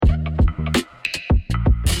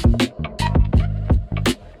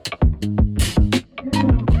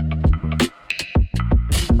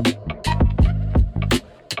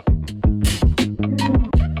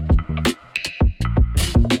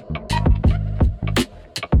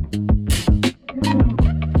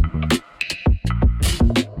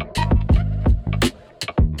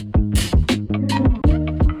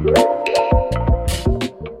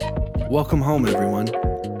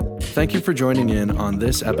Thank you for joining in on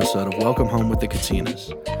this episode of Welcome Home with the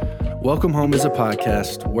Katinas. Welcome Home is a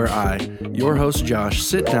podcast where I, your host Josh,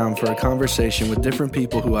 sit down for a conversation with different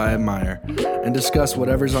people who I admire and discuss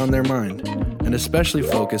whatever's on their mind, and especially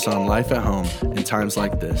focus on life at home in times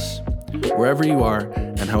like this. Wherever you are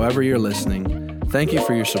and however you're listening, thank you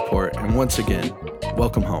for your support, and once again,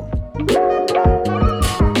 welcome home.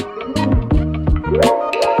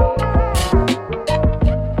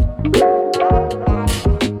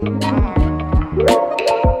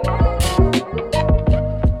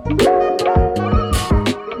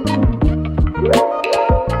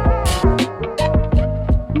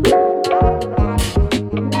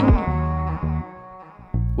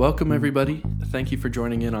 Welcome, everybody. Thank you for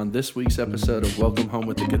joining in on this week's episode of Welcome Home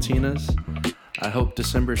with the Katinas. I hope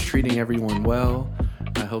December's treating everyone well.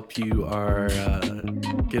 I hope you are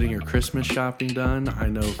getting your Christmas shopping done. I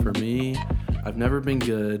know for me, I've never been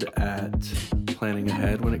good at planning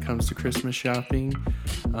ahead when it comes to Christmas shopping.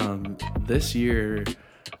 This year,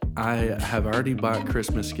 I have already bought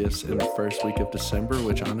Christmas gifts in the first week of December,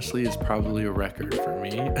 which honestly is probably a record for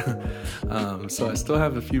me. So I still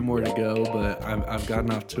have a few more to go, but I've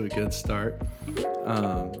gotten off to a good start.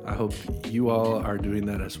 I hope you all are doing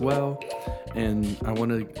that as well. And I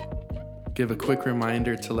want to give a quick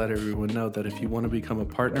reminder to let everyone know that if you want to become a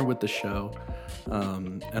partner with the show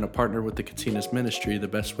and a partner with the Katinas Ministry, the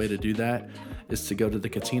best way to do that is to go to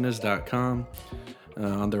thekatinas.com.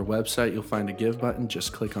 On their website, you'll find a give button.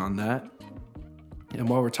 Just click on that. And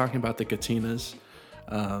while we're talking about the Katinas,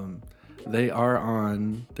 they are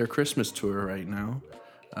on their Christmas tour right now.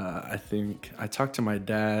 I think I talked to my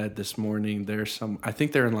dad this morning. I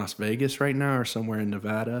think they're in Las Vegas right now or somewhere in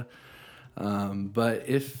Nevada. But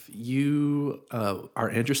if you are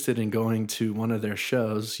interested in going to one of their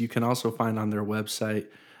shows, you can also find on their website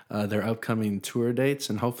their upcoming tour dates,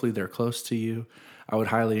 and hopefully they're close to you. I would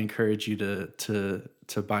highly encourage you to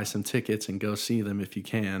buy some tickets and go see them if you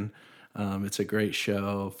can. It's a great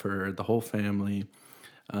show for the whole family.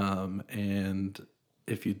 And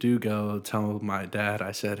if you do go, tell my dad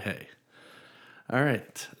I said hey. All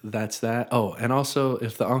right, that's that. Oh, and also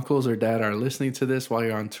if the uncles or dad are listening to this while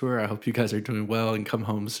you're on tour, I hope you guys are doing well and come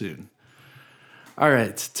home soon. All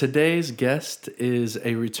right, today's guest is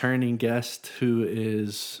a returning guest who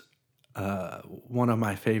is one of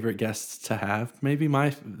my favorite guests to have, maybe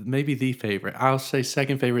the favorite. I'll say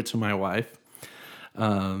second favorite to my wife,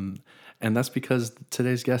 and that's because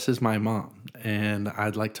today's guest is my mom, and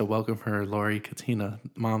I'd like to welcome her, Lori Katina.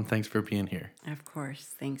 Mom, thanks for being here. Of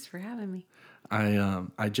course, thanks for having me.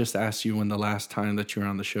 I just asked you when the last time that you were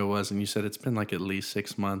on the show was, and you said it's been like at least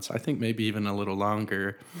 6 months. I think maybe even a little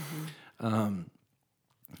longer. Mm-hmm.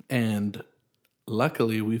 And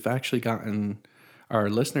luckily, we've actually gotten. Our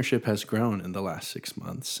listenership has grown in the last 6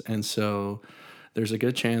 months. And so there's a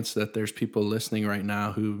good chance that there's people listening right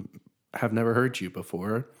now who have never heard you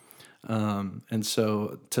before. And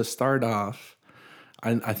so to start off,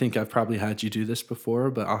 I think I've probably had you do this before,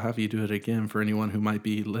 but I'll have you do it again for anyone who might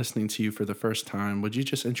be listening to you for the first time. Would you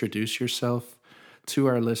just introduce yourself to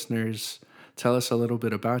our listeners? Tell us a little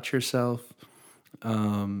bit about yourself.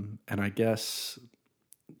 And I guess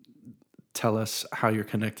tell us how you're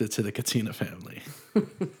connected to the Katina family.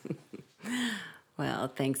 Well,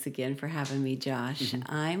 thanks again for having me, Josh. Mm-hmm.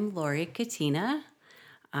 I'm Lori Katina.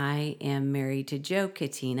 I am married to Joe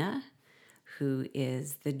Katina, who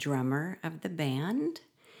is the drummer of the band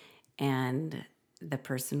and the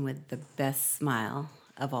person with the best smile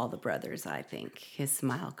of all the brothers, I think. His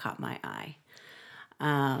smile caught my eye.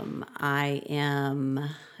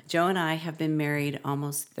 Joe and I have been married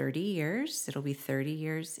almost 30 years. It'll be 30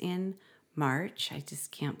 years in March. I just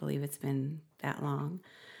can't believe it's been that long.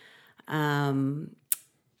 I'm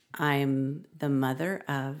the mother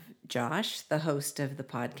of Josh, the host of the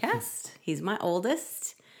podcast. He's my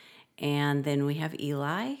oldest. And then we have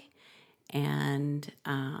Eli. And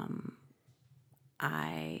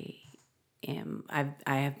I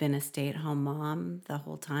have been a stay-at-home mom the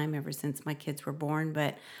whole time ever since my kids were born,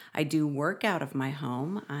 but I do work out of my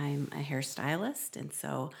home. I'm a hairstylist, and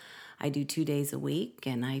so I do 2 days a week,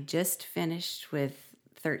 and I just finished with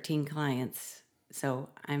 13 clients, so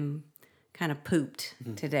I'm kind of pooped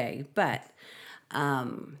today. But,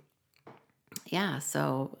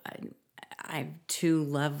 so I have 2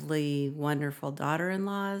 lovely, wonderful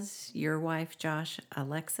daughter-in-laws, your wife, Josh,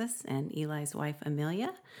 Alexis, and Eli's wife,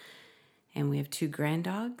 Amelia. And we have 2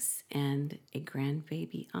 granddogs and a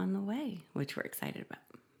grandbaby on the way, which we're excited about.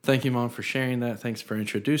 Thank you, Mom, for sharing that. Thanks for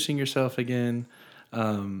introducing yourself again.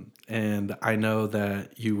 And I know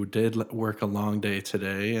that you did work a long day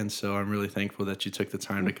today, and so I'm really thankful that you took the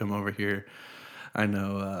time to come over here. I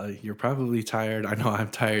know you're probably tired. I know I'm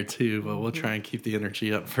tired too, but we'll try and keep the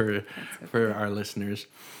energy up for our listeners.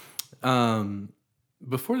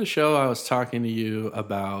 Before the show, I was talking to you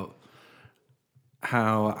about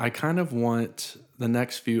how I kind of want the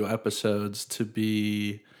next few episodes to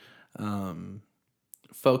be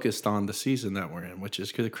focused on the season that we're in, which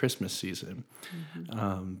is the Christmas season.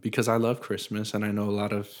 Because I love Christmas, and I know a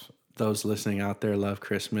lot of those listening out there love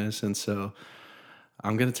Christmas, and so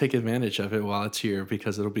I'm going to take advantage of it while it's here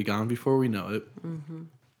because it'll be gone before we know it.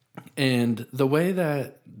 And the way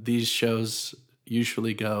that these shows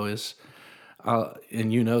usually go is,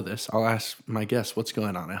 and you know this, I'll ask my guests what's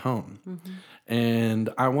going on at home. And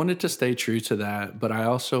I wanted to stay true to that, but I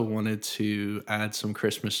also wanted to add some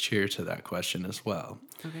Christmas cheer to that question as well.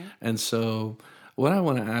 Okay. And so what I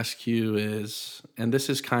want to ask you is, and this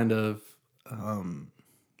is kind of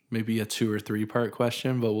maybe a 2 or 3 part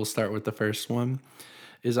question, but we'll start with the first one,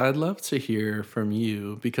 is I'd love to hear from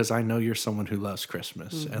you because I know you're someone who loves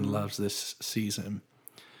Christmas and loves this season.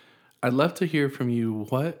 I'd love to hear from you.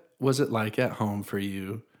 What was it like at home for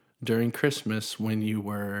you during Christmas when you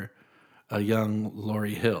were a young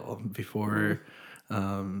Lori Hill before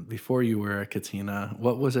you were a Katina?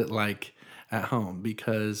 What was it like at home?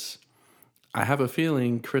 Because I have a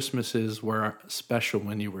feeling Christmases were special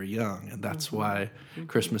when you were young, and that's why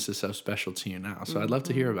Christmas is so special to you now. So I'd love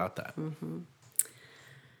to hear about that.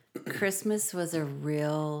 Christmas was a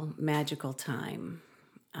real magical time.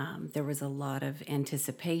 There was a lot of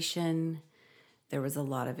anticipation. There was a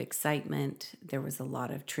lot of excitement. There was a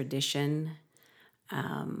lot of tradition.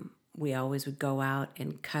 We always would go out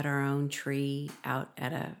and cut our own tree out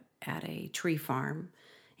at a tree farm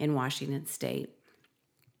in Washington State.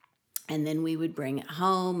 And then we would bring it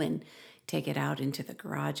home and take it out into the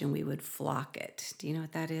garage and we would flock it. Do you know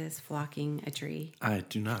what that is, flocking a tree? I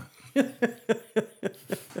do not.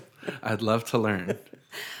 I'd love to learn.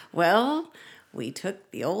 Well, we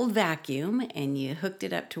took the old vacuum and you hooked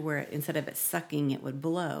it up to where instead of it sucking, it would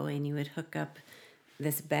blow, and you would hook up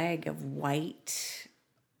this bag of white,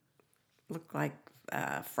 look like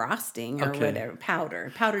frosting or whatever,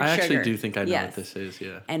 powdered sugar. I actually do think I know what this is,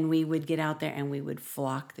 yeah. And we would get out there and we would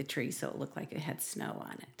flock the tree so it looked like it had snow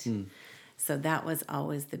on it. So that was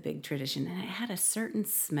always the big tradition. And it had a certain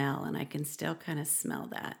smell, and I can still kind of smell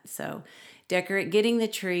that. So getting the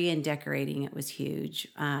tree and decorating it was huge.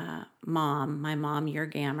 My mom, your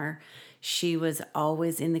Gammer, she was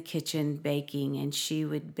always in the kitchen baking, and she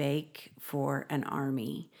would bake for an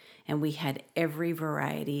army. And we had every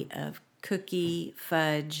variety of cookie,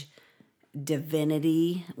 fudge,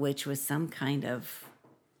 divinity, which was some kind of,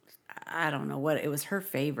 I don't know what, it was her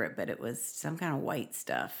favorite, but it was some kind of white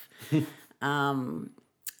stuff.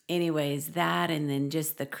 Anyways, that, and then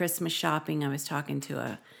just the Christmas shopping. I was talking to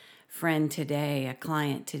a friend today, a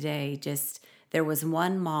client today, just there was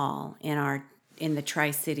one mall in the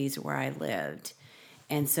Tri-Cities where I lived.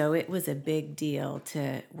 And so it was a big deal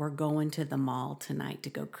we're going to the mall tonight to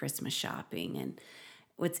go Christmas shopping. And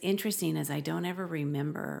what's interesting is I don't ever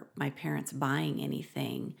remember my parents buying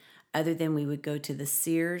anything other than we would go to the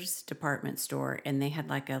Sears department store, and they had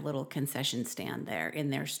like a little concession stand there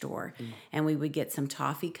in their store. And we would get some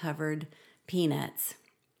toffee-covered peanuts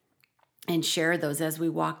and share those as we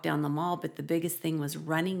walked down the mall. But the biggest thing was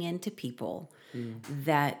running into people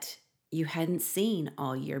that you hadn't seen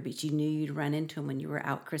all year, but you knew you'd run into them when you were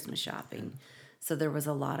out Christmas shopping. So there was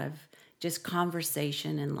a lot of just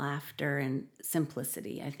conversation and laughter and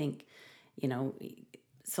simplicity. I think,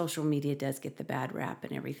 social media does get the bad rap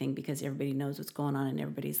and everything because everybody knows what's going on in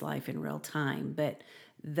everybody's life in real time. But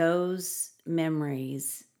those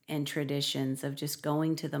memories and traditions of just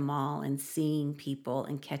going to the mall and seeing people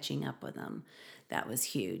and catching up with them, that was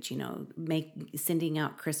huge. Sending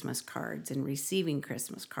out Christmas cards and receiving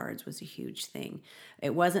Christmas cards was a huge thing.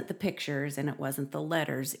 It wasn't the pictures and it wasn't the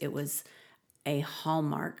letters. It was a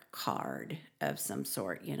Hallmark card of some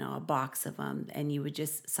sort, a box of them, and you would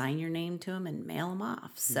just sign your name to them and mail them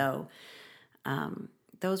off. So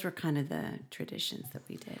those were kind of the traditions that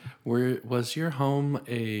we did. Was your home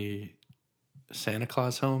a Santa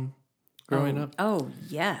Claus home growing up? Oh,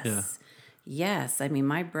 yes. Yeah. Yes. I mean,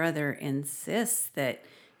 my brother insists that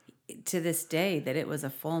to this day that it was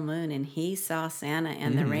a full moon and he saw Santa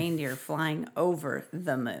and the reindeer flying over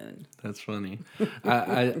the moon. That's funny.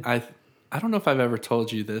 I don't know if I've ever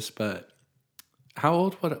told you this, but how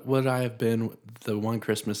old would I have been the one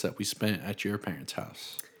Christmas that we spent at your parents'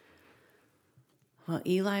 house? Well,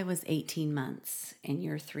 Eli was 18 months, and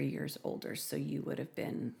you're 3 years older, so you would have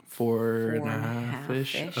been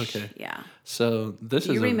 4.5-ish. Okay. Yeah. So Do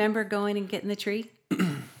you remember going and getting the tree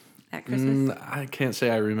at Christmas? I can't say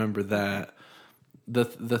I remember that.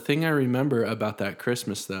 The thing I remember about that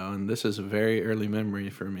Christmas, though, and this is a very early memory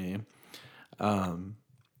for me,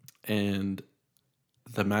 and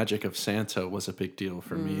the magic of Santa was a big deal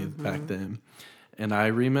for me back then. And I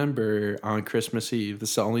remember on Christmas Eve, this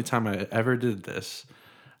is the only time I ever did this.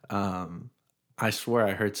 I swear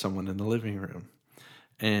I heard someone in the living room,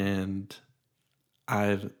 and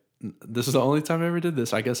this is the only time I ever did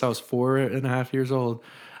this. I guess I was 4.5 years old.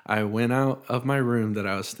 I went out of my room that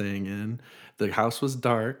I was staying in. The house was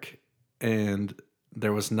dark, and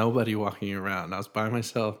there was nobody walking around. I was by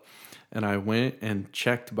myself, and I went and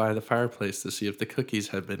checked by the fireplace to see if the cookies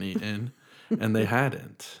had been eaten, and they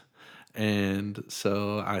hadn't. And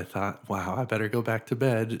so I thought, wow, I better go back to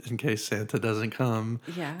bed in case Santa doesn't come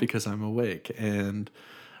because I'm awake. And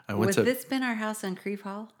I went Was this been our house on Creve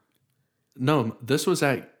Hall? No, this was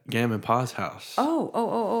at Gam and Pa's house.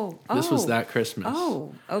 Oh. This was that Christmas.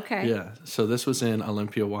 Oh, okay. Yeah. So this was in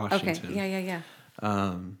Olympia, Washington. Okay.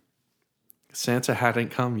 Yeah. Santa hadn't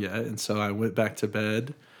come yet, and so I went back to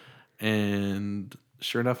bed, and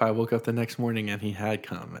sure enough, I woke up the next morning and he had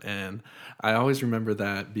come. And I always remember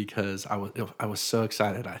that because I was so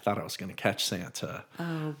excited. I thought I was going to catch Santa.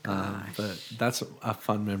 Oh, gosh. But that's a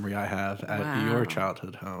fun memory I have at your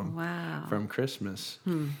childhood home from Christmas.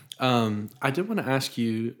 I did want to ask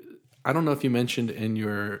you, I don't know if you mentioned in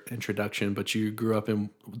your introduction, but you grew up in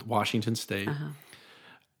Washington State.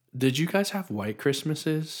 Did you guys have white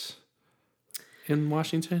Christmases in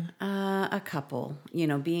Washington? A couple.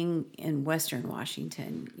 Being in Western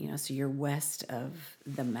Washington, so you're west of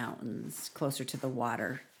the mountains, closer to the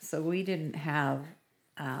water. So we didn't have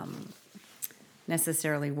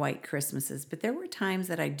necessarily white Christmases, but there were times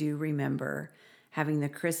that I do remember having the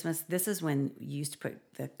Christmas. This is when you used to put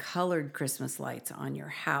the colored Christmas lights on your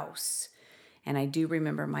house. And I do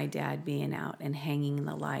remember my dad being out and hanging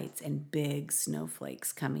the lights and big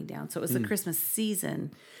snowflakes coming down. So it was the Christmas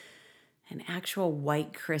season. An actual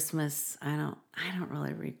white Christmas, I don't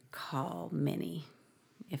really recall many,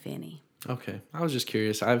 if any. Okay. I was just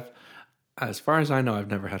curious. As far as I know, I've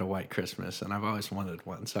never had a white Christmas, and I've always wanted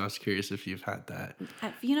one. So I was curious if you've had that.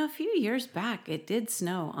 A few years back, it did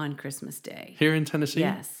snow on Christmas Day. Here in Tennessee?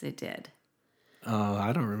 Yes, it did. Oh,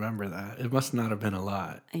 I don't remember that. It must not have been a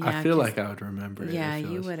lot. Yeah, I feel like I would remember it. Yeah,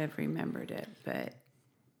 you would have remembered it, but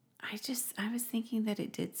I was thinking that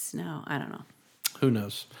it did snow. I don't know. Who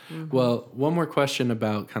knows? Well, one more question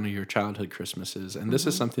about kind of your childhood Christmases. And this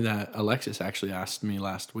is something that Alexis actually asked me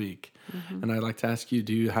last week. And I'd like to ask you,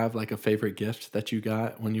 do you have like a favorite gift that you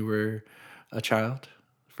got when you were a child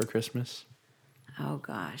for Christmas? Oh,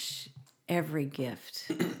 gosh. Every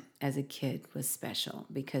gift as a kid was special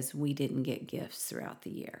because we didn't get gifts throughout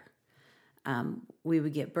the year. We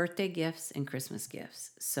would get birthday gifts and Christmas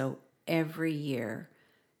gifts. So every year,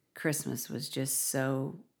 Christmas was just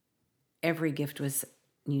so... Every gift was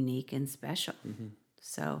unique and special.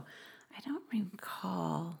 So I don't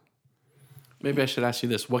recall. Maybe I should ask you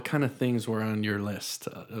this. What kind of things were on your list,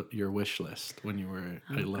 your wish list, when you were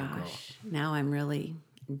a little girl? Now I'm really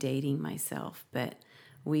dating myself, but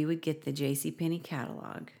we would get the JCPenney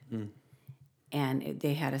catalog, and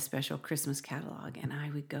they had a special Christmas catalog, and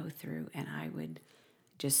I would go through and I would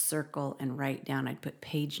just circle and write down. I'd put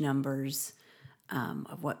page numbers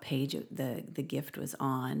of what page the gift was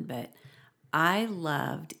on, but I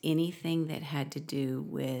loved anything that had to do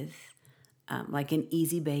with like an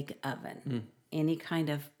easy bake oven, any kind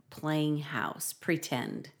of playing house,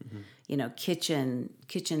 pretend, kitchen,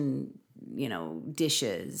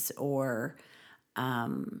 dishes, or,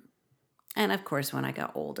 and of course, when I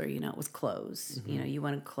got older, it was clothes. You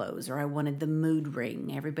wanted clothes, or I wanted the mood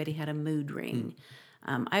ring. Everybody had a mood ring.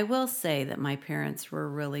 I will say that my parents were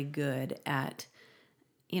really good at,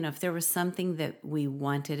 if there was something that we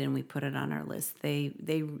wanted and we put it on our list, they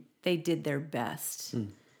did their best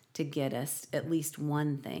to get us at least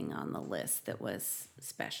one thing on the list that was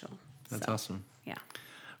special. That's awesome. Yeah.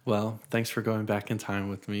 Well, thanks for going back in time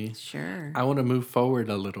with me. Sure. I want to move forward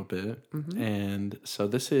a little bit. And so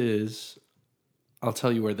I'll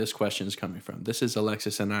tell you where this question is coming from. This is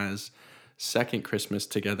Alexis and I's second Christmas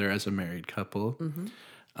together as a married couple.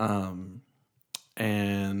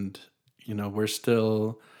 And we're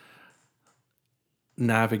still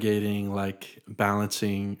navigating, like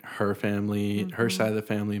balancing her family, her side of the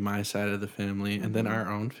family, my side of the family, and then our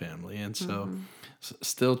own family. And so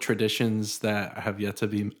still traditions that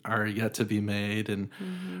are yet to be made. And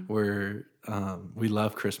we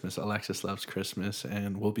love Christmas. Alexis loves Christmas,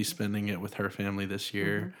 and we'll be spending it with her family this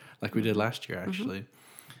year, like we did last year, actually.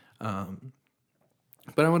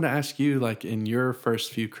 But I want to ask you, like in your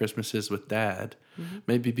first few Christmases with Dad,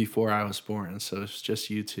 maybe before I was born, so it's just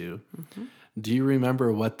you two. Do you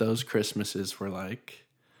remember what those Christmases were like?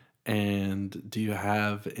 And do you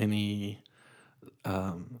have any,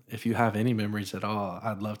 if you have any memories at all,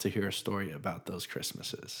 I'd love to hear a story about those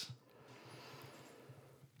Christmases.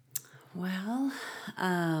 Well,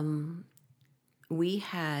 we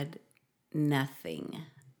had nothing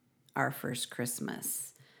our first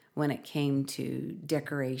Christmas when it came to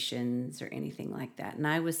decorations or anything like that. And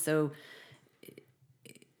I was so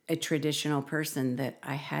a traditional person that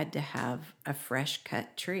I had to have a fresh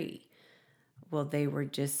cut tree. Well, they were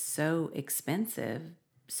just so expensive.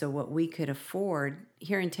 So what we could afford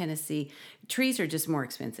here in Tennessee, trees are just more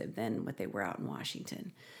expensive than what they were out in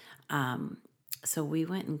Washington. So we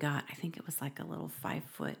went and got, I think it was like a little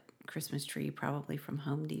 5-foot Christmas tree, probably from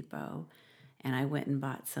Home Depot. And I went and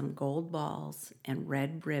bought some gold balls and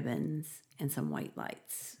red ribbons and some white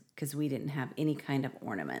lights because we didn't have any kind of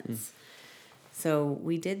ornaments. So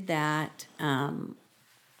we did that.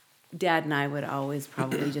 Dad and I would always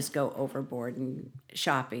probably just go overboard and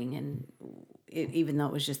shopping. And even though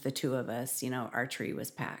it was just the two of us, our tree was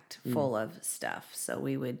packed full of stuff. So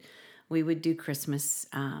we would do Christmas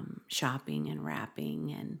shopping and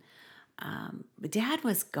wrapping. And but Dad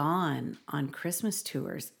was gone on Christmas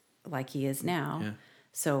tours like he is now. Yeah.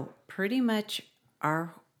 So pretty much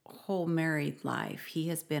our whole married life, he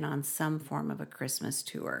has been on some form of a Christmas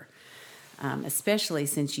tour. Especially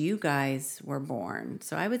since you guys were born.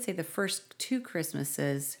 So I would say the first 2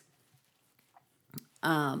 Christmases,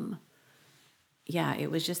 it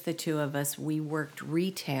was just the two of us. We worked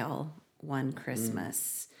retail one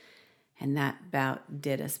Christmas, and that about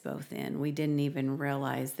did us both in. We didn't even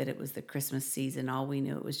realize that it was the Christmas season. All we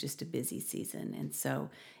knew, it was just a busy season. And so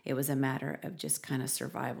it was a matter of just kind of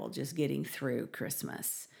survival, just getting through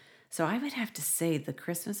Christmas. So I would have to say the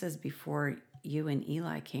Christmases before you and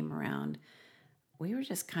Eli came around, we were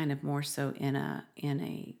just kind of more so in a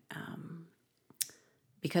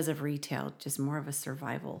because of retail, just more of a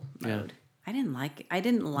survival mode. I didn't like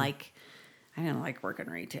working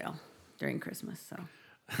retail during Christmas. So,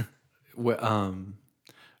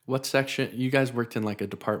 what section? You guys worked in like a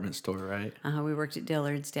department store, right? We worked at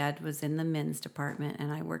Dillard's. Dad was in the men's department,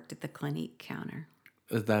 and I worked at the Clinique counter.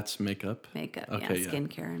 That's makeup? Makeup, okay,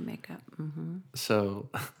 skincare and makeup. Mm-hmm. So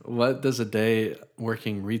what does a day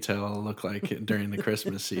working retail look like during the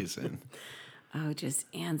Christmas season? Oh, just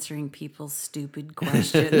answering people's stupid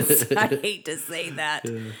questions. I hate to say that.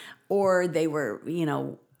 Yeah. Or they were,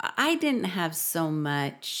 I didn't have so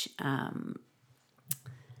much...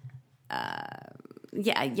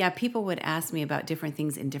 people would ask me about different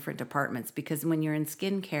things in different departments because when you're in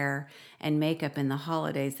skincare and makeup in the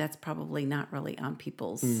holidays, that's probably not really on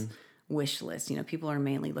people's wish list. People are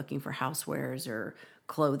mainly looking for housewares or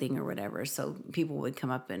clothing or whatever. So people would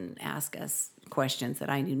come up and ask us questions that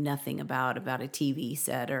I knew nothing about a TV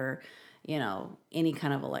set or, any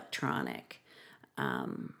kind of electronic.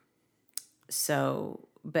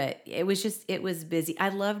 But it was busy. I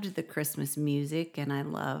loved the Christmas music and I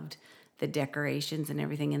loved the decorations and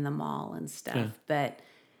everything in the mall and stuff. But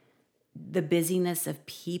the busyness of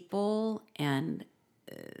people and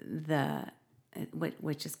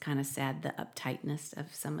which is kind of sad, the uptightness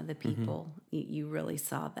of some of the people, you really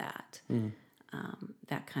saw that.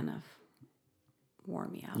 That kind of wore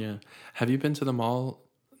me out. Yeah. Have you been to the mall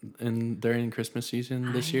during Christmas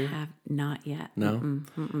season this year? I have not yet. No?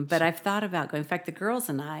 But I've thought about going. In fact, the girls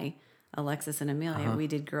and I, Alexis and Amelia, we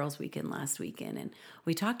did girls' weekend last weekend, and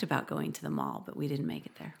we talked about going to the mall, but we didn't make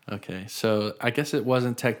it there. Okay, so I guess it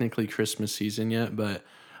wasn't technically Christmas season yet, but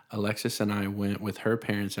Alexis and I went with her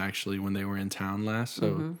parents actually when they were in town last,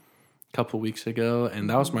 so a couple weeks ago, and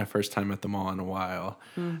that was my first time at the mall in a while.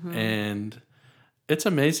 And it's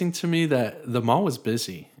amazing to me that the mall was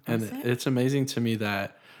busy, and it's amazing to me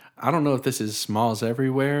that I don't know if this is malls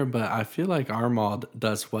everywhere, but I feel like our mall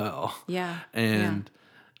does well. Yeah. And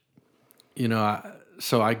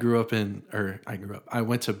so I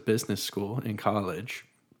went to business school in college,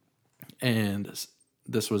 and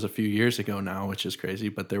this was a few years ago now, which is crazy,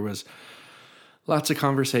 but there was lots of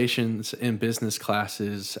conversations in business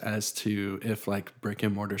classes as to if like brick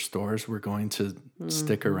and mortar stores were going to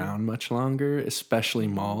stick around much longer, especially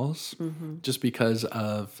malls, just because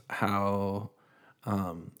of how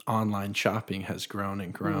online shopping has grown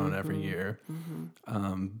and grown every year.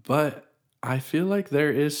 But I feel like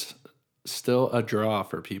there is still a draw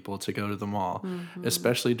for people to go to the mall,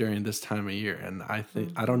 especially during this time of year. And I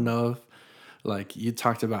think, I don't know if, like, you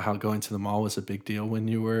talked about how going to the mall was a big deal when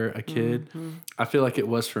you were a kid. I feel like it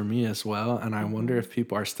was for me as well. And I wonder if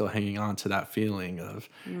people are still hanging on to that feeling of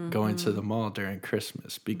going to the mall during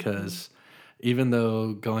Christmas, because even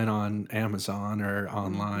though going on Amazon or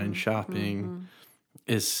online shopping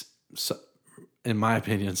is in my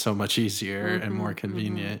opinion, so much easier and more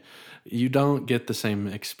convenient. You don't get the same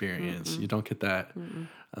experience. You don't get that.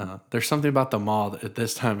 There's something about the mall at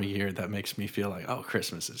this time of year that makes me feel like, oh,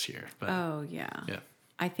 Christmas is here. But Oh, yeah. yeah.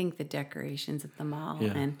 I think the decorations at the mall,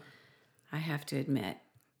 Yeah. and I have to admit,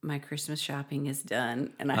 my Christmas shopping is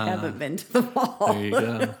done, and I haven't been to the mall. There you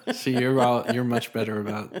go. See, you're much better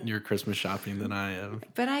about your Christmas shopping than I am.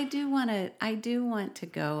 But I do want to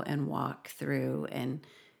go and walk through and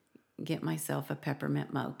get myself a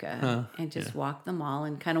peppermint mocha and just walk the mall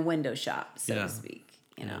and kind of window shop, so Yeah. to speak.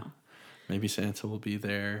 You know. Maybe Santa will be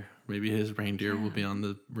there. Maybe his reindeer will be on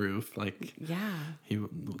the roof, like Yeah.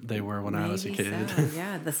 they were when I was a Maybe kid. so.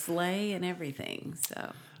 Yeah, the sleigh and everything.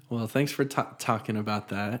 So Well, thanks for talking about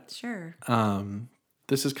that. sure.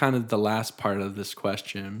 This is kind of the last part of this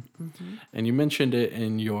question, and you mentioned it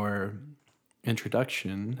in your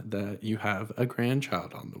introduction that you have a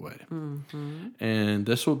grandchild on the way, and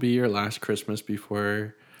this will be your last Christmas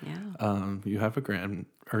before Yeah. you have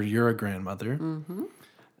you're a grandmother,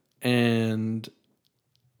 and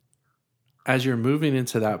as you're moving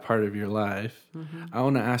into that part of your life, I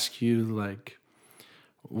want to ask you, like,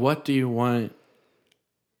 what do you want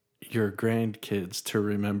your grandkids to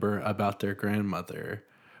remember about their grandmother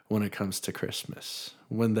when it comes to Christmas,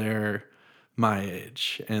 when they're my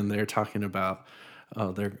age and they're talking about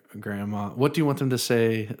their grandma? What do you want them to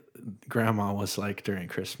say grandma was like during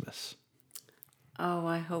Christmas? Oh,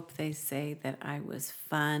 I hope they say that I was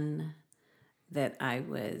fun, that I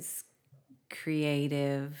was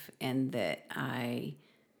creative, and that I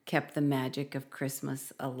kept the magic of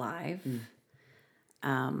Christmas alive.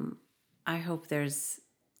 I hope there's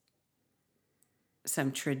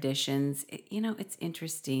some traditions. It's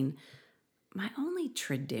interesting. My only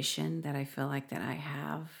tradition that I feel like that I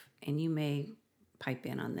have, and you may pipe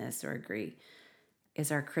in on this or agree,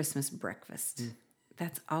 is our Christmas breakfast.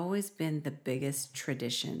 That's always been the biggest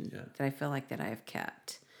tradition that I feel like that I have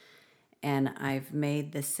kept. And I've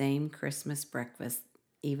made the same Christmas breakfast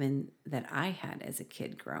even that I had as a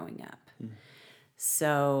kid growing up.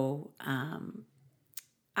 So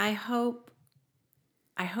I hope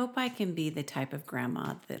I can be the type of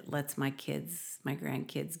grandma that lets my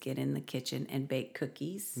grandkids get in the kitchen and bake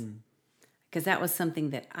cookies. Because that was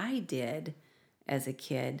something that I did as a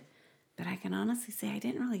kid. But I can honestly say I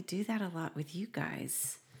didn't really do that a lot with you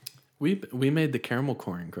guys. We made the caramel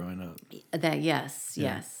corn growing up. Yes.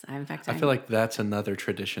 In fact, I feel like that's another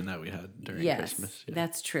tradition that we had during Christmas. Yeah.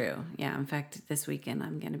 That's true. Yeah. In fact, this weekend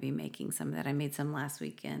I'm going to be making some of that. I made some last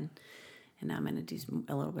weekend, and now I'm going to do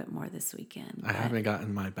a little bit more this weekend. I haven't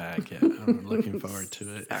gotten my bag yet. I'm looking forward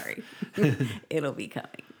to it. Sorry, it'll be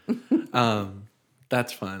coming.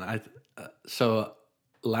 That's fun. So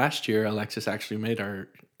last year Alexis actually made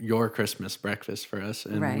your Christmas breakfast for us,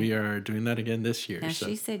 and Right. we are doing that again this year. Now So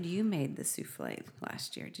she said you made the souffle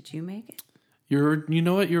last year. Did you make it? you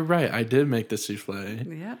know what? You're right. I did make the souffle,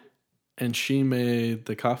 Yep. and she made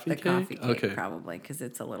the coffee The cake. coffee cake, Okay. probably, because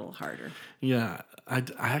it's a little harder. Yeah, I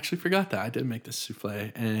actually forgot that I did make the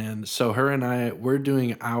souffle, and so her and we're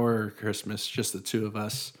doing our Christmas, just the two of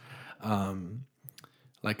us,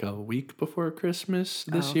 like a week before Christmas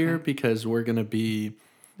this year, because we're gonna be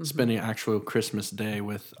spending actual Christmas Day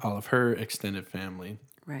with all of her extended family,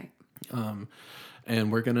 Right.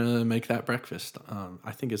 and we're gonna make that breakfast.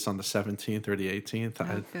 I think it's on the 17th or the 18th.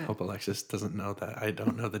 I good. hope Alexis doesn't know that. I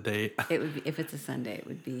don't know the date. It would be, if it's a Sunday, it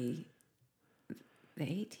would be the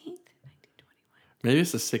 18th? Maybe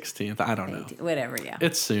it's the 16th. I don't know. Whatever, yeah.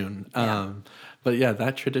 It's soon. But yeah,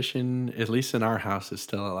 that tradition, at least in our house, is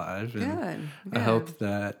still alive. And Good. I hope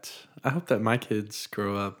that my kids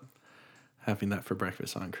grow up having that for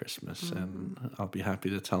breakfast on Christmas, and I'll be happy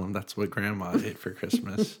to tell them that's what Grandma ate for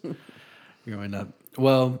Christmas growing up.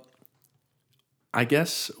 Well, I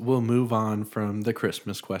guess we'll move on from the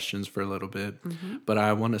Christmas questions for a little bit, but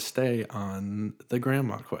I want to stay on the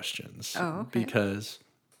grandma questions. Oh, okay. Because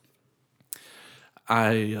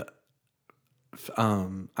I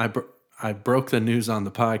broke the news on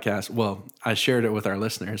the podcast. Well, I shared it with our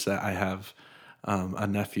listeners that I have a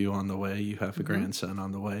nephew on the way. You have a grandson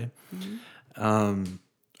on the way. I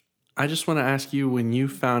just want to ask you, when you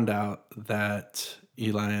found out that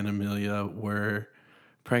Eli and Amelia were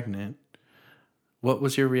pregnant, what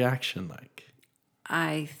was your reaction like?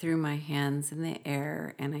 I threw my hands in the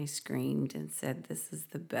air and I screamed and said, "This is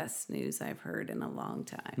the best news I've heard in a long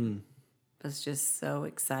time." I was just so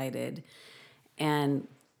excited and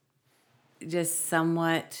just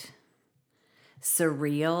somewhat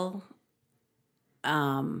surreal,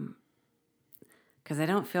 because I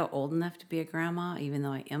don't feel old enough to be a grandma, even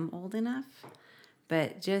though I am old enough,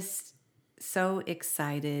 but just so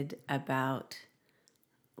excited about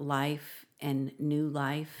life and new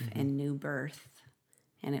life and new birth.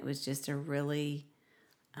 And it was just a really,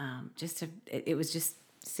 it was just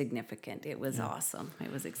significant. It was awesome.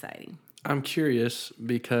 It was exciting. I'm curious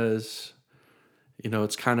because,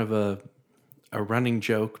 it's kind of a running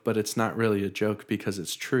joke, but it's not really a joke because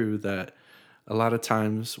it's true that a lot of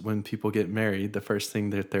times when people get married, the first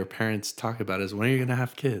thing that their parents talk about is, when are you going to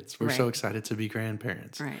have kids? We're so excited to be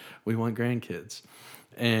grandparents. Right. We want grandkids.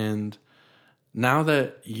 And now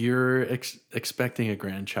that you're expecting a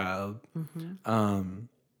grandchild, I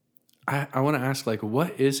want to ask,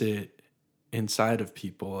 what is it inside of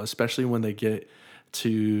people, especially when they get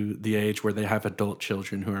to the age where they have adult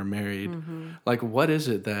children who are married? What is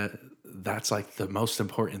it that's the most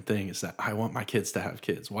important thing, is that I want my kids to have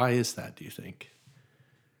kids? Why is that, do you think?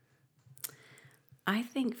 I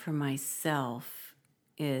think for myself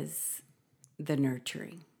is the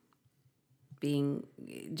nurturing.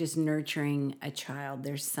 Just nurturing a child.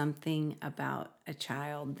 There's something about a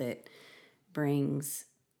child that brings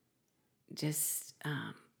just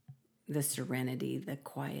the serenity, the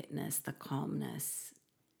quietness, the calmness,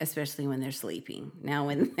 especially when they're sleeping. Now,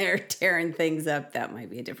 when they're tearing things up, that might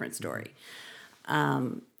be a different story.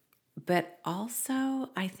 But also,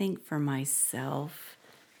 I think for myself,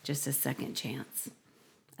 just a second chance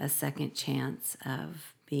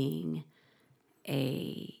of being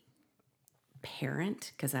a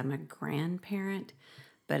parent, because I'm a grandparent,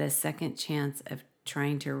 but a second chance of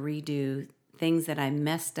trying to redo things that I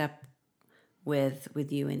messed up with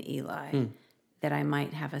you and Eli, that I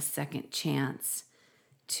might have a second chance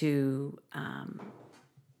to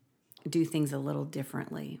do things a little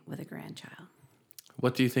differently with a grandchild.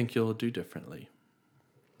 What do you think you'll do differently?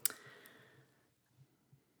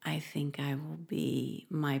 I think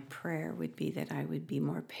my prayer would be that I would be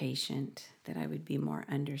more patient, that I would be more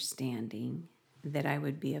understanding, that I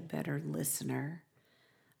would be a better listener,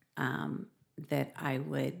 that I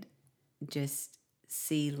would just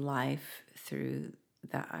see life through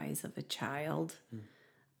the eyes of a child.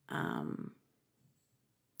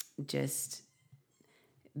 Just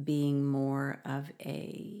being more of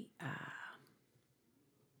a,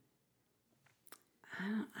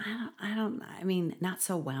 not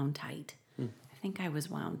so wound tight. I think I was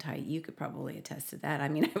wound tight. You could probably attest to that. I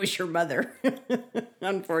was your mother.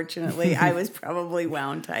 Unfortunately, I was probably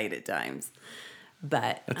wound tight at times.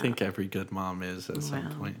 But I think every good mom is at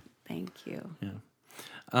some point. Thank you.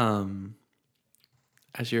 Yeah.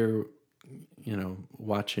 As you're,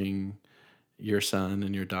 watching your son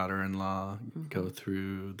and your daughter-in-law go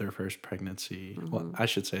through their first pregnancy. Well, I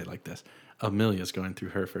should say it like this. Amelia's going through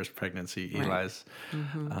her first pregnancy. Right. Eli's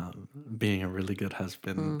being a really good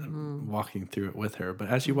husband, walking through it with her. But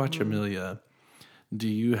as you watch Amelia,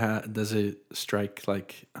 does it strike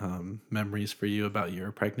memories for you about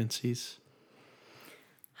your pregnancies?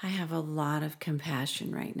 I have a lot of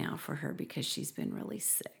compassion right now for her because she's been really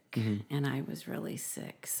sick. And I was really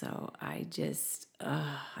sick. So I just,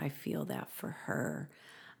 I feel that for her.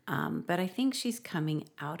 But I think she's coming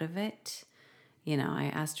out of it.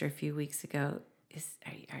 I asked her a few weeks ago, is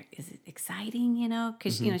it exciting,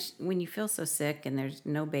 Because, when you feel so sick and there's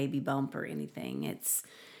no baby bump or anything,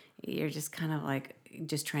 you're just kind of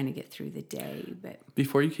just trying to get through the day. But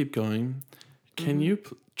before you keep going, can you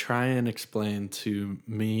try and explain to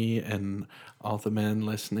me and all the men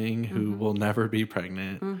listening who will never be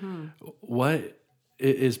pregnant, what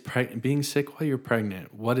is being sick while you're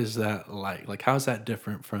pregnant? What is that like? How is that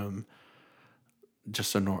different from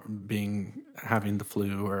just having the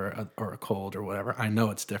flu or a cold or whatever? I know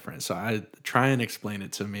it's different, so I try and explain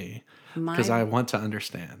it to me because I want to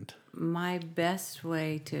understand. My best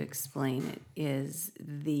way to explain it is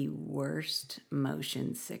the worst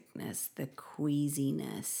motion sickness, the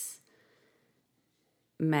queasiness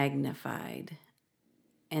magnified,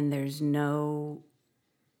 and there's no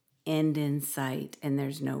end in sight, and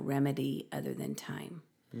there's no remedy other than time.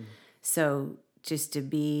 So just to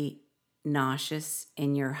be nauseous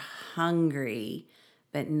and you're hungry,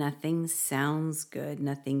 but nothing sounds good,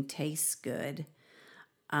 nothing tastes good.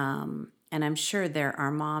 And I'm sure there are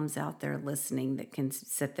moms out there listening that can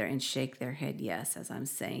sit there and shake their head yes as I'm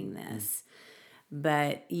saying this.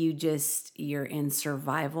 But you're in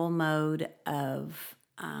survival mode of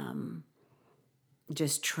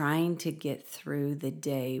just trying to get through the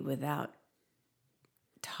day without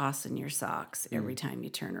tossing your socks every time you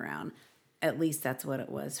turn around. At least that's what it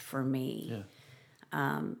was for me. Yeah.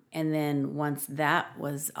 And then once that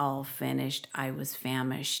was all finished, I was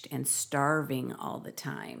famished and starving all the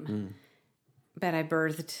time. But I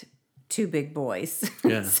birthed 2 big boys.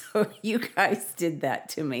 Yeah. So you guys did that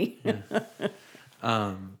to me.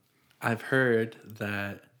 Yeah. I've heard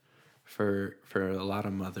that for a lot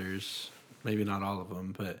of mothers, maybe not all of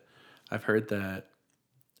them, but I've heard that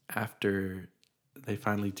after they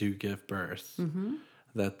finally do give birth,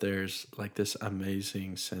 that there's like this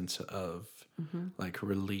amazing sense of like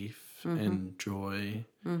relief and joy.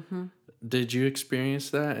 Did you experience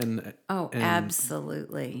that? And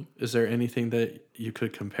Absolutely. is there anything that you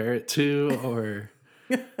could compare it to, or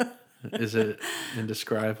is it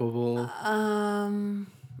indescribable?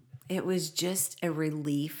 It was just a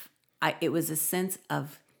relief. It was a sense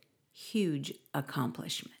of huge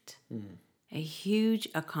accomplishment. A huge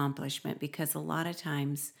accomplishment, because a lot of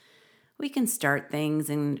times we can start things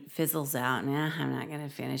and fizzles out, and I'm not going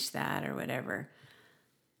to finish that or whatever.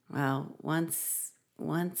 Well, once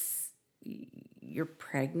you're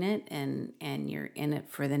pregnant and you're in it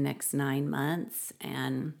for the next 9 months,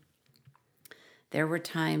 and there were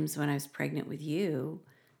times when I was pregnant with you,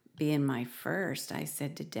 being my first, I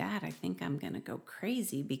said to Dad, I think I'm going to go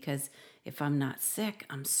crazy, because if I'm not sick,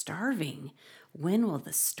 I'm starving. When will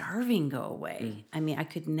the starving go away? I mean, I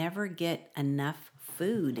could never get enough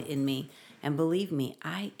food in me. And believe me,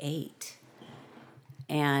 I ate.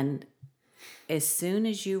 And as soon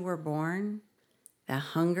as you were born, the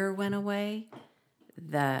hunger went away.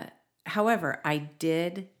 However, I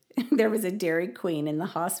did. There was a Dairy Queen in the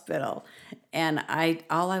hospital, and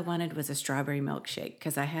all I wanted was a strawberry milkshake,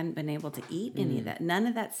 because I hadn't been able to eat any of that. None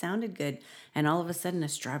of that sounded good, and all of a sudden a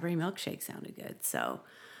strawberry milkshake sounded good. So,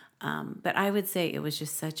 but I would say it was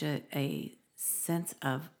just such a sense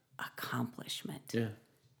of accomplishment. Yeah,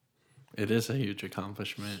 it is a huge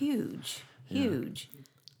accomplishment. Huge.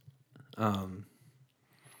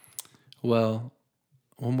 Well,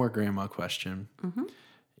 one more grandma question.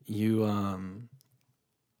 You,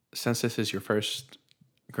 since this is your first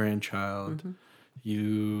grandchild,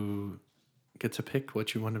 you get to pick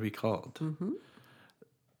what you want to be called.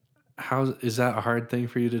 How is that a hard thing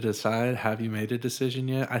for you to decide? Have you made a decision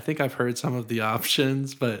yet? I think I've heard some of the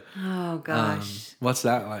options, but Oh gosh. what's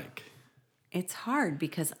that like? It's hard,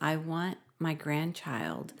 because I want my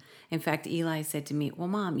grandchild. In fact, Eli said to me, well,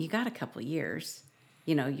 Mom, you got a couple years.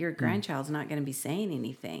 You know, your grandchild's not going to be saying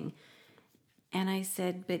anything. And I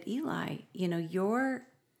said, but Eli, you know, you're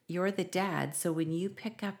the dad. So when you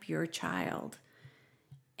pick up your child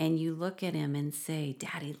and you look at him and say,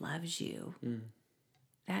 Daddy loves you,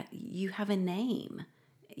 that you have a name,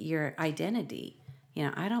 your identity. You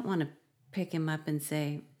know, I don't want to pick him up and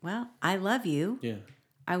say, well, I love you. Yeah.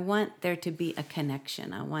 I want there to be a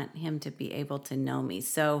connection. I want him to be able to know me.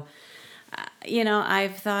 So, you know,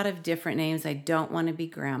 I've thought of different names. I don't want to be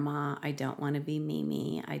Grandma. I don't want to be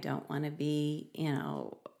Mimi. I don't want to be, you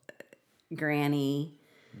know, Granny.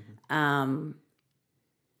 I've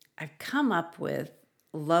come up with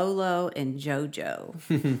Lolo and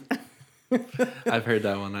JoJo. I've heard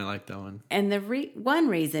that one. I like that one. And the one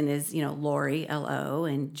reason is, you know, Lori, L-O,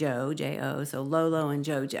 and Joe, J-O, so Lolo and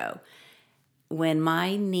JoJo. When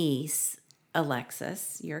my niece,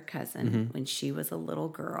 Alexis, your cousin, when she was a little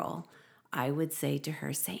girl, I would say to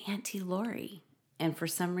her, say Auntie Lori. And for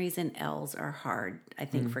some reason, L's are hard, I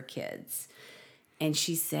think, for kids. And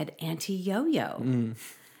she said Auntie Yo-Yo.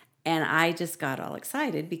 And I just got all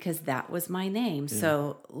excited, because that was my name. Yeah.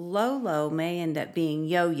 So Lolo may end up being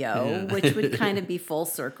Yo-Yo, which would kind of be full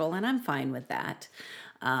circle, and I'm fine with that.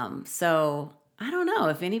 So I don't know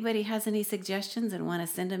if anybody has any suggestions and want to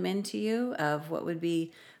send them in to you of what would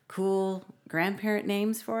be cool grandparent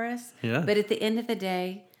names for us. Yeah. But at the end of the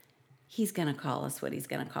day, he's going to call us what he's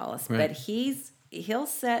going to call us. Right. But he'll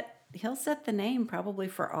set the name probably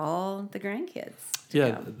for all the grandkids.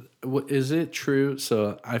 Yeah. Is it true?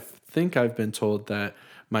 So I think I've been told that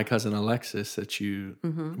my cousin Alexis that you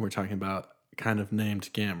were talking about kind of named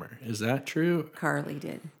Gammer. Is that true? Carly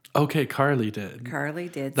did. Okay, Carly did.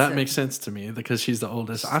 That makes sense to me, because she's the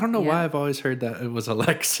oldest. I don't know why I've always heard that it was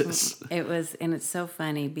Alexis. It was, and it's so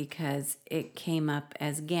funny because it came up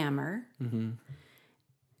as Gammer,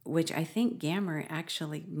 which I think Gammer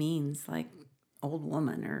actually means like old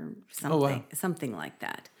woman or something, something like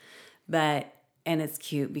that. And it's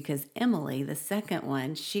cute because Emily, the second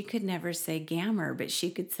one, she could never say Gammer, but she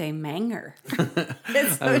could say Manger. So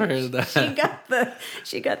I've heard that.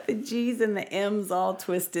 She got the G's and the M's all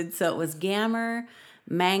twisted. So it was Gammer,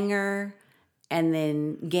 Manger, and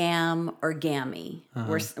then Gam or Gammy,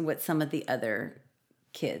 were what some of the other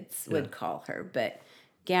kids would call her. But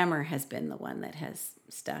Gammer has been the one that has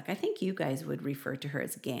stuck. I think you guys would refer to her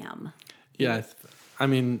as Gam. Yeah, I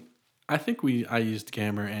mean, I think I used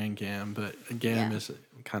Gammer and Gam, but Gam is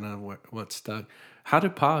kind of what stuck. How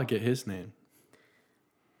did Pa get his name?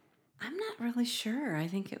 I'm not really sure. I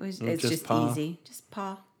think it's just Pa? easy. Just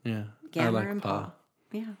Pa. Yeah, Gammer I like and Pa.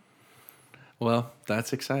 Yeah. Well,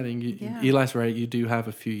 that's exciting. Eli's right. You do have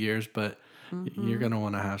a few years, but you're going to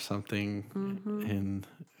want to have something in,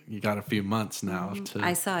 you got a few months now to.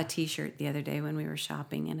 I saw a T-shirt the other day when we were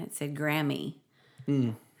shopping, and it said Grammy.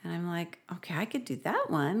 And I'm like, okay, I could do that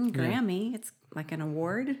one. Grammy. It's like an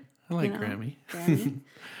award. I like Grammy. Grammy.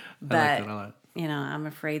 But, I like that a lot. I'm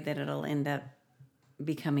afraid that it'll end up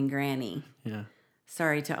becoming Granny. Yeah.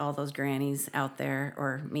 Sorry to all those grannies out there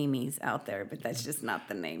or Mimis out there, but that's just not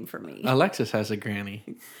the name for me. Alexis has a granny.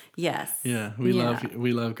 Yes. Yeah, we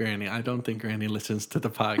love Granny. I don't think Granny listens to the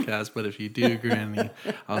podcast, but if you do, Granny,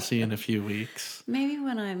 I'll see you in a few weeks. Maybe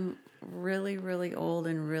when I'm really, really old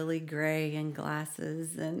and really gray and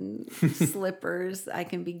glasses and slippers, I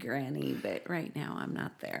can be Granny, but right now I'm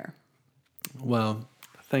not there. Well,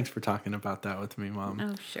 thanks for talking about that with me, Mom.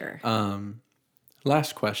 Oh, sure.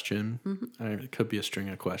 Last question. It could be a string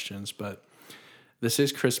of questions, but this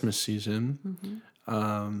is Christmas season.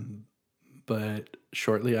 But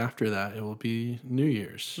shortly after that, it will be New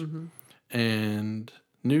Year's. And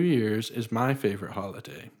New Year's is my favorite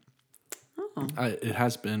holiday. Oh. It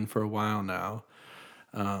has been for a while now.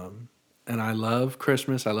 And I love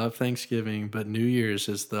Christmas. I love Thanksgiving. But New Year's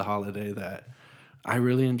is the holiday that I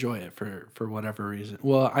really enjoy it for whatever reason.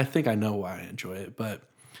 Well, I think I know why I enjoy it, but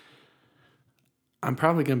I'm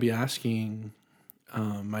probably going to be asking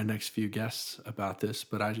my next few guests about this,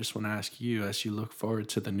 but I just want to ask you, as you look forward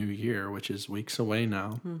to the new year, which is weeks away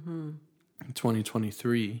now,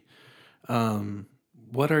 2023,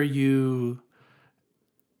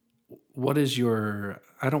 what is your,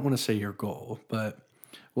 I don't want to say your goal, but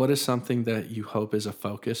what is something that you hope is a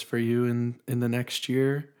focus for you in the next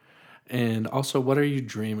year? And also, what are you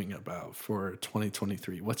dreaming about for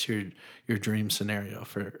 2023? What's your dream scenario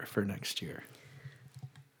for next year?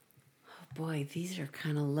 Boy, these are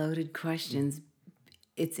kind of loaded questions.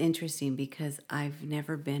 It's interesting because I've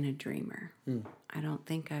never been a dreamer. I don't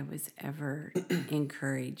think I was ever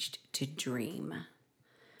encouraged to dream.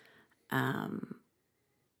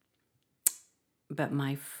 But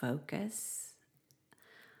my focus,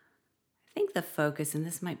 I think the focus, and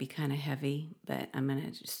this might be kind of heavy, but I'm going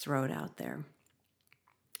to just throw it out there.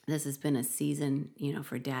 This has been a season,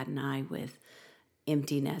 for Dad and I with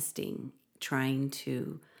empty nesting, trying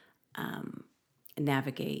to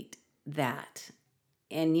navigate that.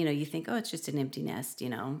 And, you think, oh, it's just an empty nest,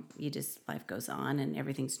 life goes on and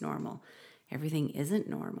everything's normal. Everything isn't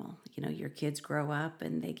normal. Your kids grow up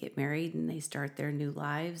and they get married and they start their new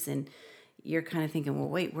lives. And you're kind of thinking, well,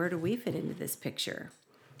 wait, where do we fit into this picture?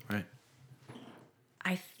 Right.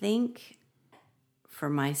 I think for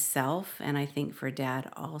myself, and I think for Dad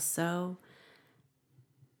also,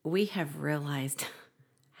 we have realized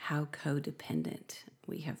how codependent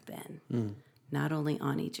we have been, not only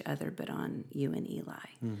on each other, but on you and Eli.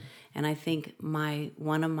 And I think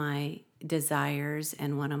one of my desires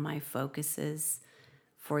and one of my focuses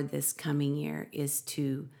for this coming year is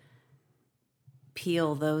to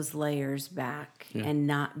peel those layers back and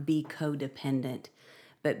not be codependent,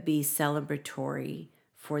 but be celebratory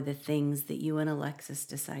for the things that you and Alexis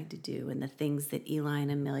decide to do and the things that Eli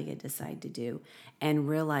and Amelia decide to do, and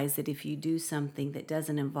realize that if you do something that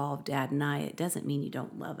doesn't involve Dad and I, it doesn't mean you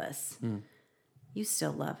don't love us. You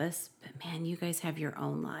still love us, but man, you guys have your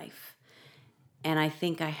own life. And I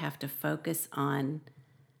think I have to focus on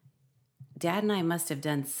Dad and I must have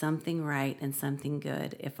done something right and something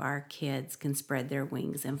good if our kids can spread their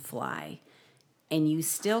wings and fly. And you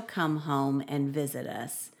still come home and visit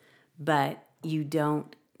us, but you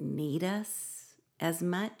don't need us as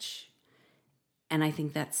much. And I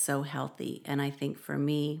think that's so healthy. And I think for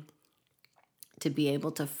me to be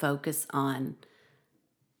able to focus on,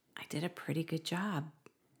 I did a pretty good job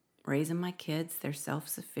raising my kids. They're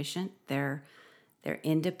self-sufficient. They're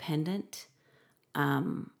independent.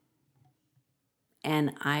 And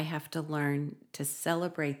I have to learn to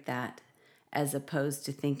celebrate that as opposed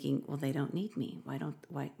to thinking, well, they don't need me. Why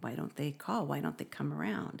don't they call? Why don't they come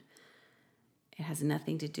around? It has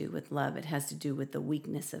nothing to do with love. It has to do with the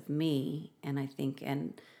weakness of me. And I think,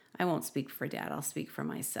 and I won't speak for Dad, I'll speak for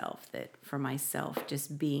myself, that for myself,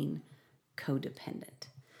 just being codependent.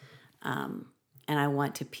 And I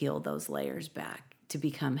want to peel those layers back to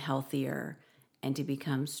become healthier and to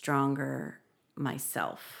become stronger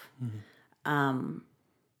myself. And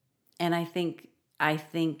I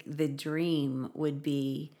think the dream would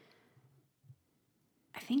be,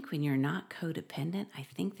 I think when you're not codependent, I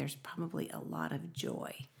think there's probably a lot of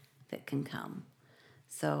joy that can come.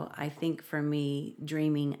 So I think for me,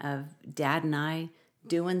 dreaming of Dad and I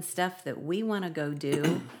doing stuff that we want to go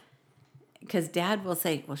do, because Dad will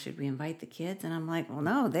say, well, should we invite the kids? And I'm like, well,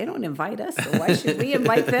 no, they don't invite us, so why should we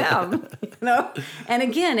invite them? And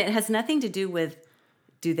again, it has nothing to do with,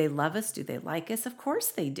 do they love us? Do they like us? Of course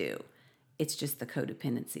they do. it's just the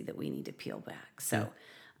codependency that we need to peel back. So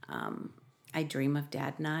I dream of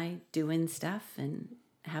Dad and I doing stuff and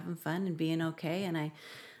having fun and being okay. And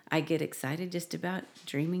I get excited just about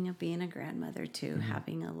dreaming of being a grandmother too,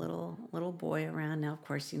 having a little boy around. Now, of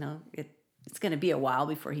course, it's going to be a while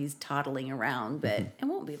before he's toddling around, but it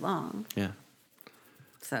won't be long. Yeah.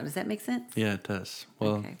 So does that make sense? Yeah, it does.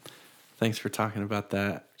 Well, Okay. Thanks for talking about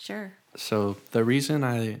that. Sure. So the reason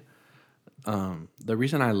I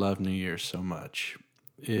love New Year's so much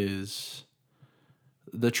is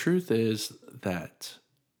the truth is that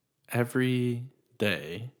every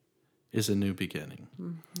day is a new beginning.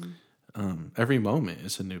 Every moment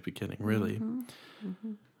is a new beginning, really.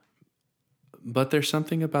 But there's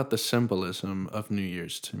something about the symbolism of New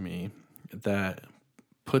Year's to me that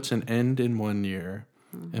puts an end in one year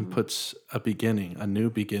and puts a new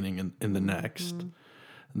beginning in the next,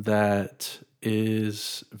 that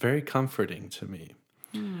is very comforting to me.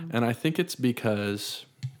 And I think it's because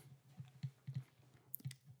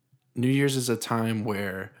New Year's is a time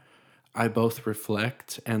where I both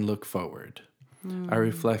reflect and look forward. I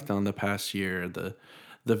reflect on the past year, the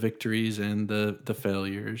victories and the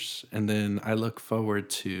failures, and then I look forward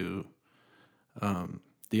to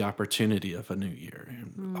the opportunity of a new year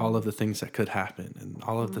and all of the things that could happen and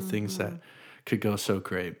all of the things that could go so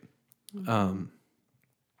great.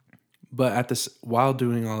 But while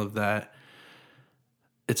doing all of that,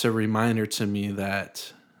 it's a reminder to me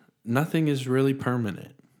that nothing is really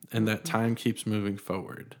permanent and that time keeps moving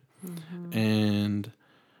forward. And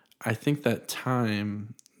I think that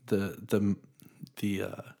time, the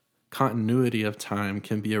continuity of time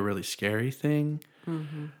can be a really scary thing.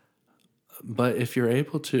 But if you're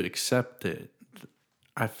able to accept it,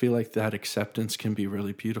 I feel like that acceptance can be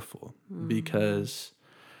really beautiful, because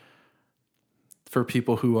for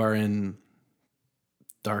people who are in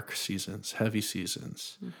dark seasons, heavy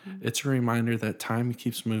seasons, it's a reminder that time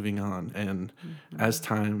keeps moving on. And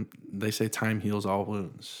they say time heals all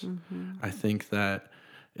wounds. I think that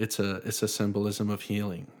it's a symbolism of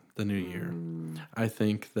healing, the new year. I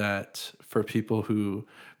think that for people who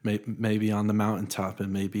may be on the mountaintop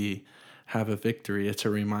and maybe have a victory, it's a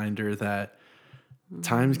reminder that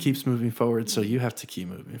time keeps moving forward, so you have to keep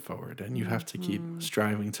moving forward, and you have to keep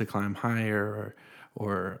striving to climb higher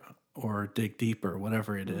or dig deeper,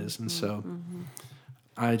 whatever it is. And so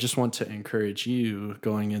I just want to encourage you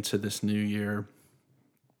going into this new year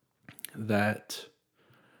that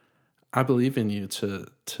I believe in you to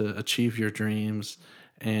achieve your dreams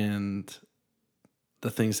and the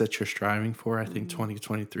things that you're striving for. I think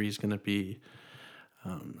 2023 is going to be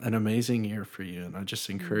an amazing year for you. And I just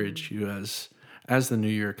encourage you as the new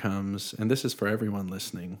year comes, and this is for everyone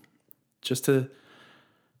listening, just to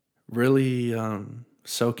really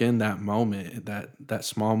soak in that moment, that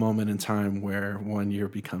small moment in time where one year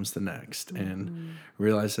becomes the next, and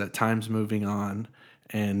realize that time's moving on,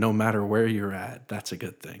 and no matter where you're at, that's a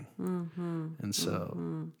good thing. And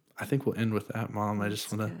so I think we'll end with that, Mom. I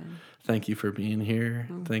just want to thank you for being here.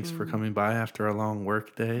 Thanks for coming by after a long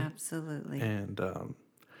work day. Absolutely. And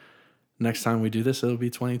next time we do this, it'll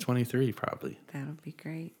be 2023 probably. That'll be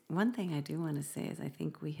great. One thing I do want to say is I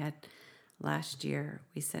think we had last year,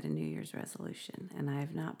 we set a New Year's resolution, and I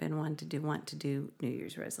have not been one to want to do New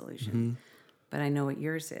Year's resolution. But I know what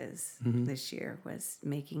yours is this year was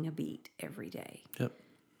making a beat every day. Yep.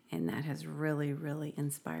 And that has really, really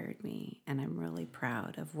inspired me. And I'm really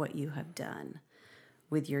proud of what you have done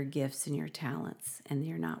with your gifts and your talents, and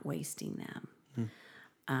you're not wasting them.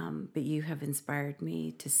 But you have inspired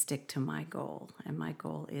me to stick to my goal. And my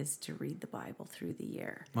goal is to read the Bible through the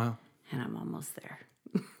year. Wow. And I'm almost there.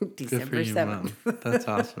 December 7th. Mom. That's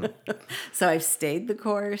awesome. So I've stayed the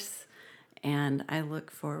course. And I look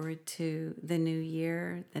forward to the new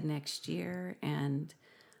year, the next year. And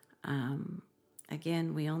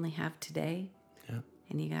again, we only have today. Yeah.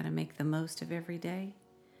 And you got to make the most of every day.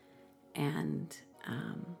 And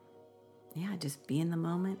just be in the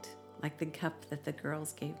moment. Like the cup that the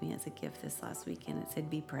girls gave me as a gift this last weekend, it said,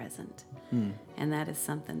 be present. And that is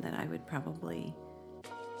something that I would probably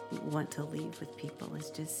want to leave with people, is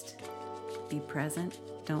just be present.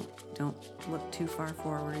 Don't look too far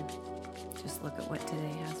forward. Just look at what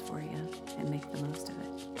today has for you and make the most of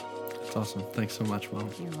it. That's awesome. Thanks so much, Mom.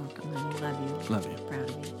 You're welcome, honey. Love you. Love you. Proud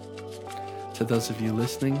of you. To those of you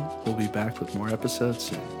listening, we'll be back with more episodes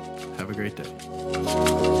soon. Have a great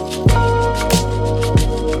day.